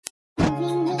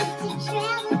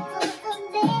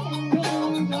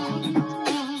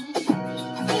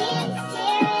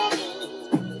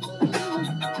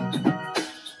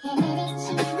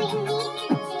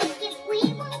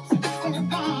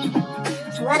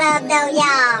What up, though,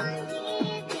 y'all?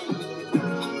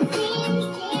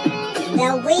 The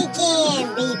weekend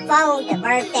before the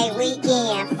birthday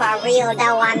weekend. For real,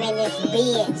 though, I'm in this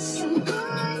bitch.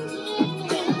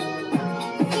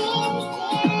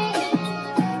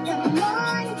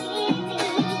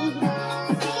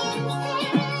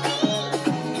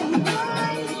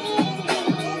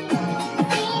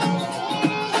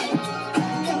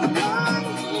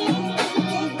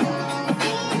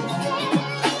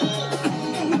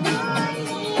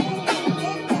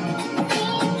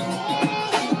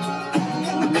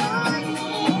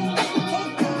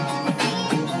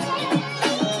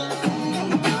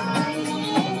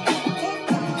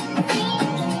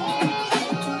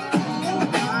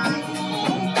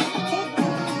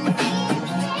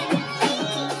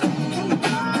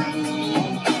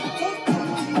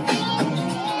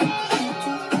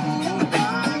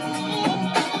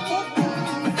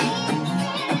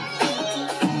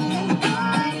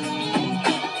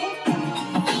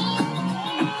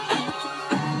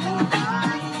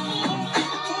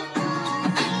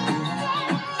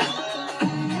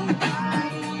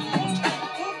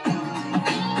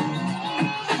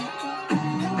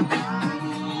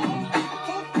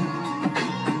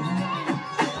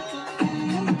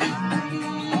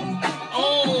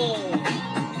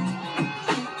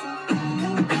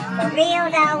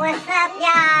 Real though, what's up,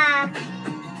 y'all?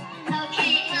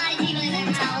 Okay, party people in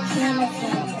the house. You're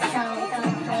listening to songs on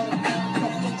play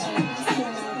with DJ.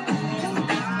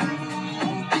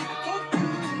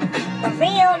 For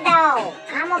real though,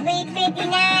 I'ma be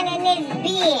 59 in this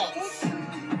bitch.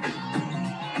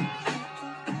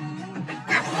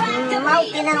 I'm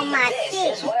smoking on my shit.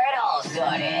 This is where it all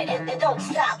started. Don't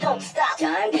stop, don't stop.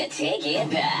 Time to take it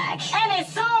back. And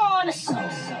it's on. So,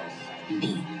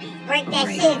 beat. Break that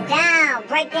shit down,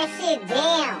 break that shit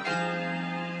down.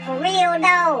 For real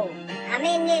though, I'm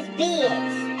in this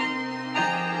bitch.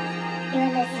 You're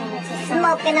listening to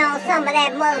smoking on some of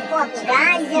that motherfucking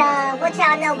ganja. What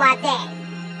y'all know about that?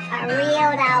 For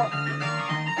real though.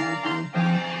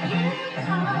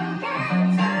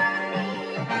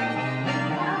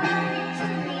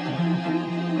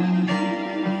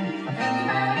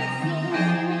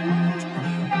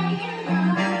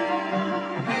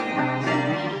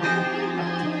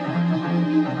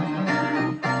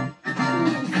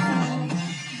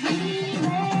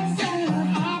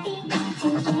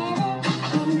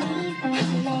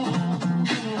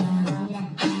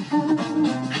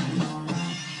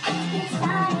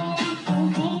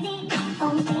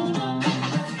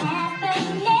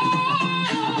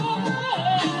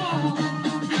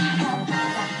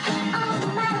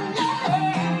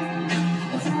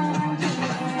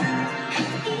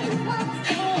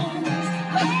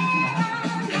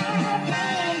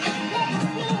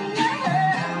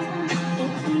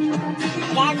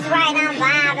 That's right, I'm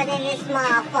vibing in this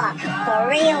motherfucker. For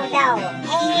real though.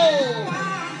 Hey.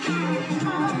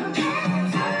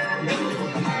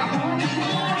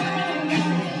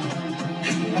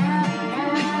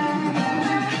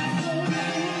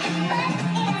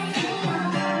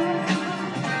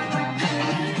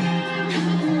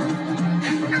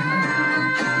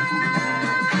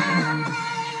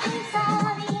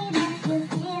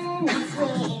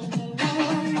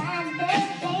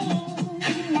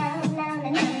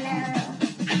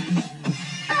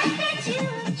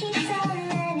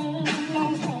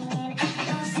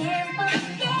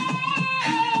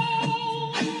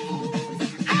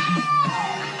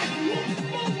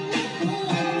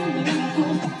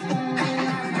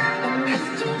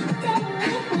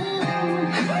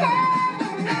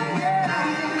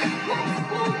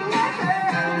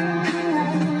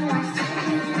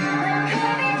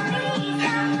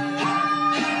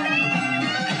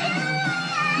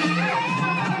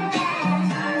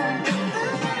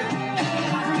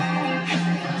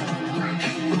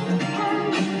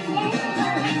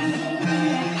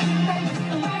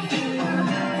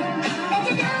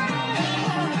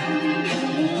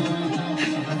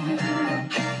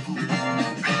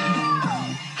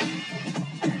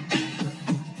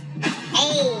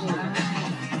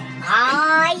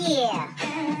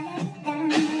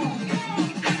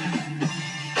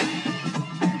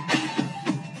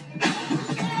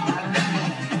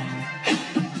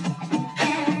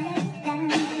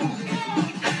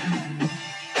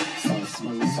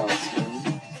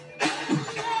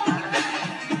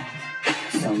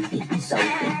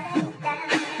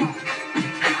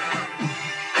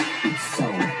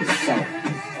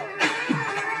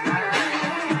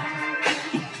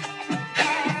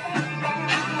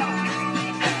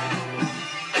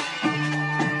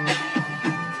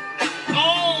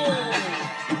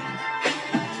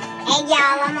 Hey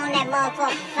y'all, I'm on that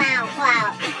motherfucking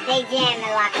SoundCloud. they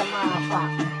jamming like a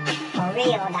motherfucker. For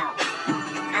real though.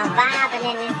 I'm vibing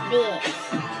in this bitch.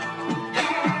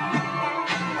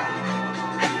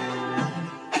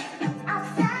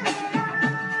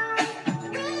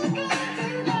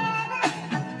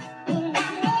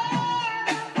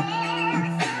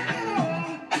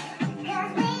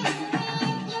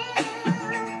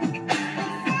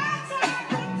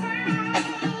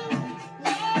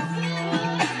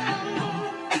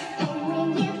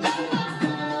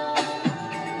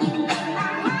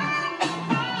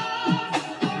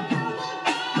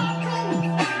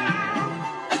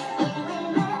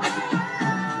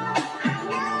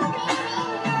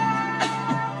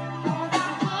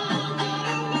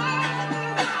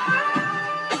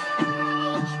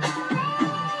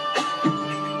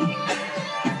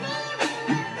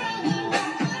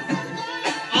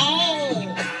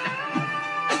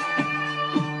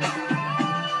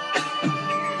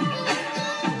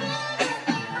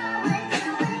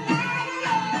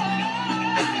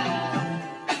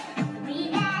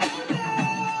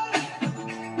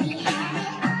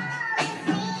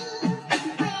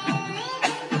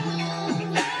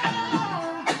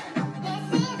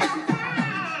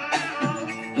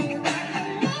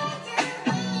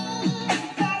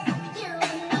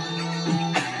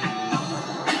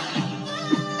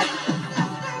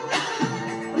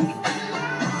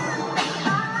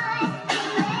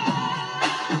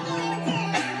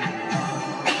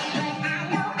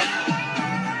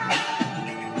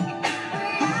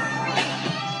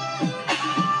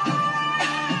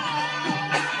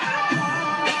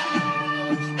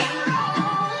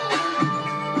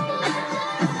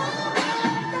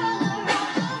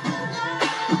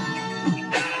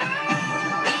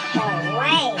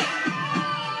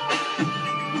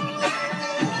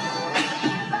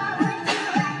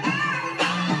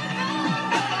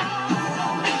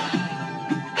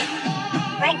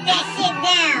 Break that shit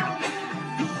down.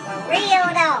 For real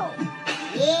though.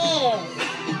 Yeah.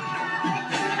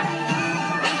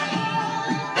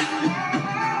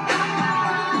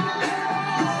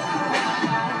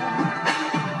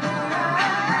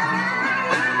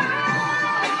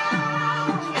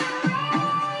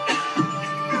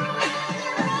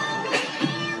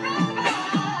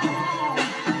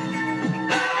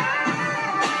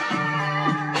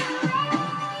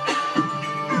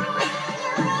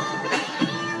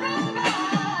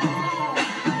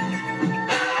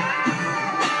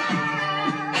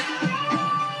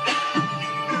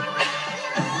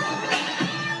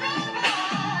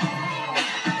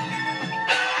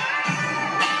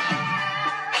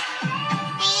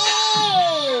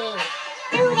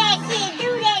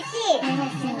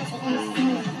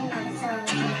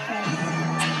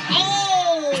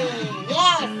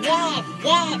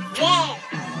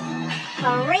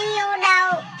 For real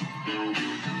though,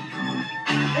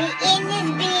 we in this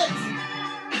bitch.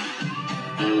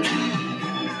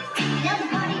 Now the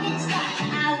party didn't start,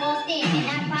 I walked in, and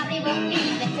I probably won't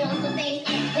leave until the thing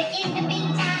ends. But in the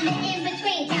meantime, and in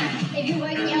between time, if you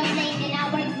work your thing, then I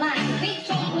work mine. We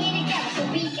came here together so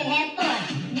we can have fun.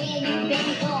 Me and you,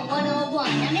 baby, going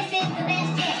one-on-one. Now this is the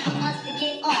last chance for us to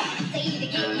get off. So either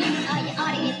get loose or you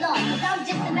ought to get lost. 'Cause I'm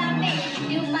just about ready to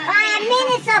do my 5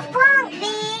 minutes of funk,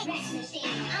 bitch.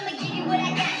 I'ma give you what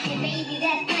I got, and baby,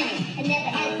 that's plenty. I never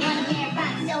had one hair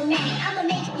rock so many. I'ma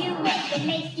make you wet and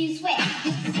make you sweat,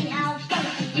 just to see how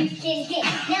funky you can get.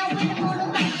 Now when I'm on the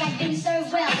mic, I do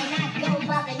serve well, and I go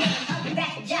by the name of the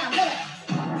rapper John Miller.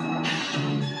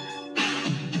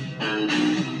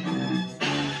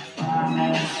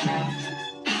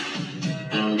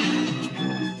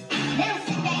 Now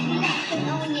sit back, relax, put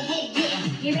on your headgear.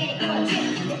 You ready for a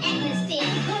trip to the atmosphere?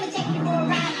 Gonna take you for a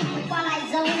ride through the twilight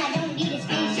zone. I don't need a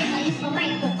spaceship, I use my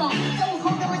microphone. So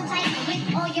hold on tight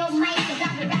with all your might, 'cause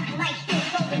I'll be rapping like this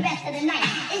for the rest of the night.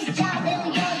 It's John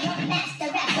Little, you're your master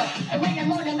rapper. And when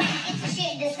I'm on the mic, it's a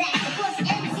sheer disaster. Of course,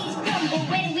 MCs crumble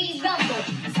when we rumble.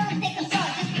 Some think I'm short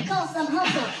just because I'm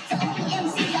humble. So all the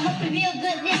MCs, I hope you're real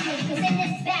good listeners, 'cause in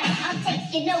this battle, I'm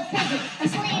taking no prisoners. I'm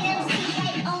slaying MCs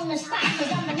right on the spot, 'cause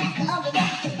I'm the master of the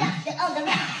rap, the doctor of the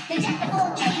rap, the jack of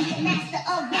all trades, the master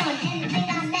of one. Anything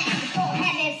I master for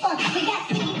having fun. We got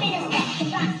 3 minutes left to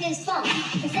rock this funk,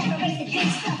 to separate the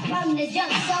good stuff from the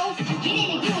junk. So get in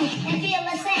the groove and feel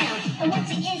the sound. And once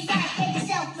you're inside, spread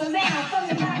yourself around, from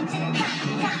the bottom to the top,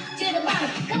 top to the bottom.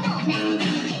 Come on now,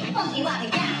 get funky while we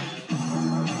down.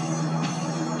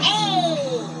 Hey,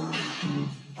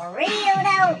 for real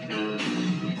though.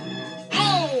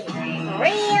 Hey, for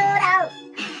real though.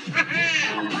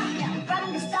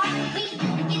 From the start, we get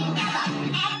together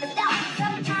at the dark.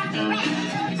 Sometimes you rap,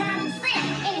 sometimes you sing.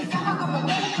 Any summer of the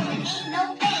winter, 'cause it ain't no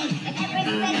thing. And every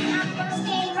second I first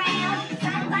came round,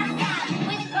 side by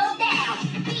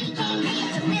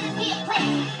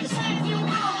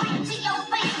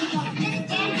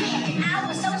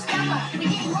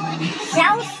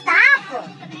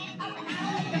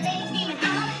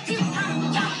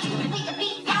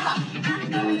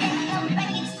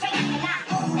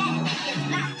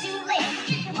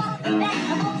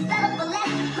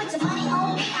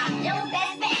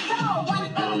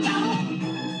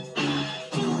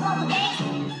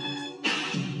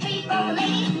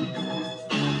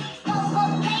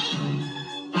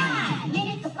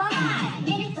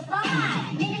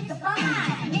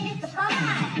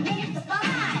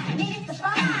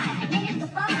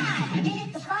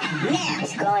Now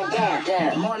it's going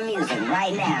down. More music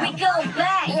right now. We go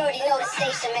back. You already know the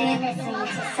station, man. You're listening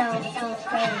to Soul Food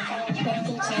with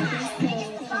DJ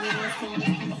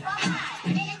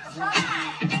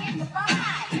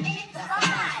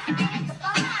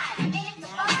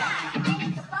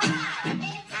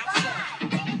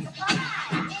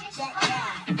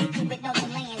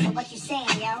What you saying,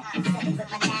 yo? Silly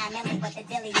with my 9 milli with the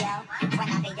dilly, yo. When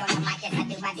I be on the mic, yes, I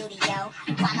do my duty, yo.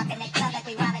 While up in the club like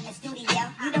we wild in the studio.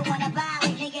 You don't wanna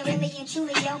violate, nigga, really and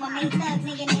truly, yo. My main thug,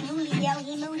 nigga named Julio,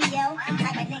 he moody, yo.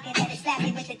 Type of nigga that'll slap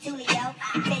me with the tulio.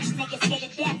 Bitch, nigga scared to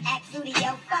death, act fruity,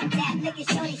 yo. Fuck that, nigga,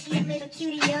 shorty, she a little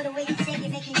cutie, yo. The way you shake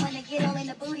it make me wanna get all in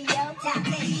the booty, yo. Top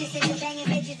bitch, just in the bang